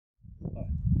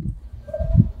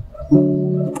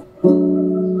Can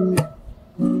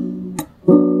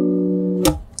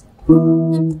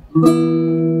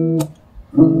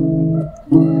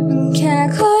I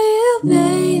call you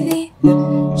baby?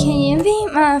 Can you be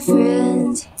my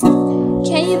friend?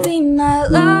 Can you be my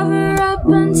lover up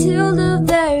until the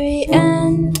very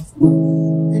end?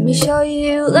 Let me show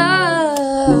you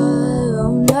love,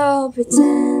 oh no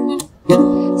pretend.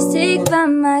 Stick by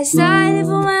my side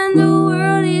even when the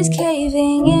world is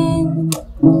caving in.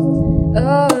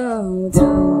 Oh,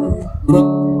 don't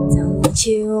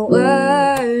you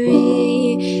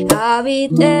worry, I'll be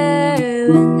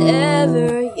there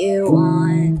whenever you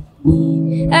want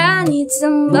me. I need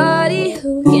somebody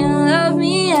who can love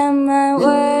me at my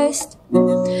worst.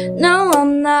 No,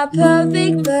 I'm not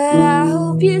perfect, but I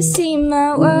hope you see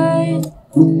my worth.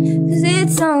 'Cause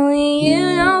it's only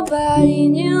you, nobody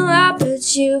knew I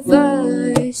put you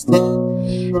first.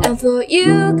 And for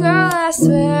you, girl, I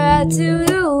swear I do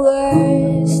the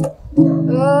worst.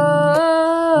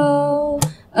 Oh,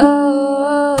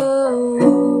 oh,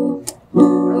 oh,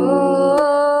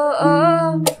 oh,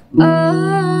 oh, oh.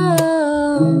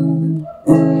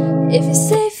 If you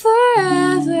say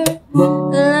forever,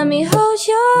 let me hold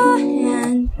your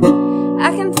hand.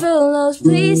 I can fill those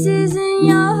places in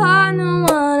your heart no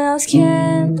one else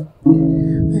can.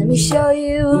 Let me show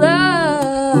you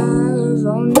love,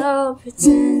 oh no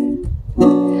pretend.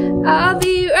 I'll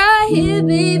be right here,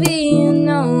 baby, you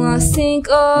know I'll sink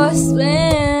or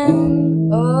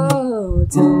swim. Oh,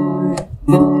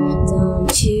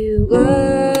 don't you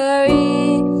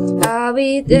worry, I'll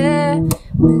be there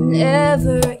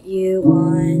whenever you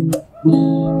want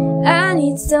me. I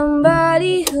need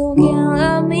somebody who can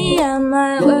love me at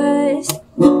my worst.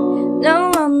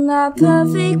 No, I'm not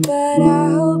perfect, but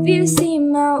I hope you see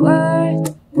my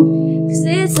worth. 'Cause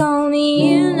it's only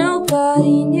you,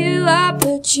 nobody knew I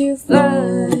put you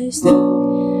first.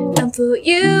 And for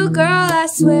you, girl, I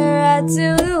swear I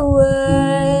do the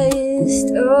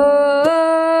worst.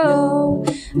 Oh,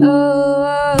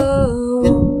 oh,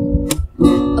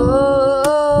 oh, oh,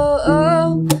 oh,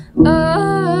 oh,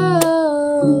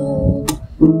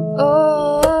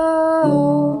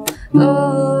 oh,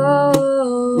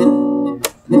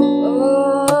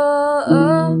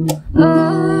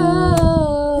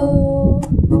 oh.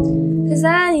 'Cause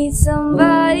I need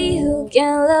somebody who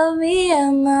can love me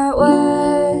at my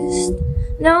worst.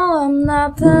 No, I'm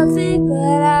not perfect,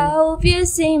 but I hope you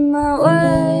see my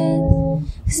worth.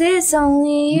 'Cause it's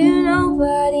only you,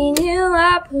 nobody knew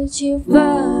I put you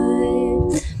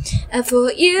first. And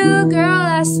for you, girl,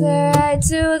 I swear I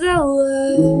do the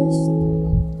worst.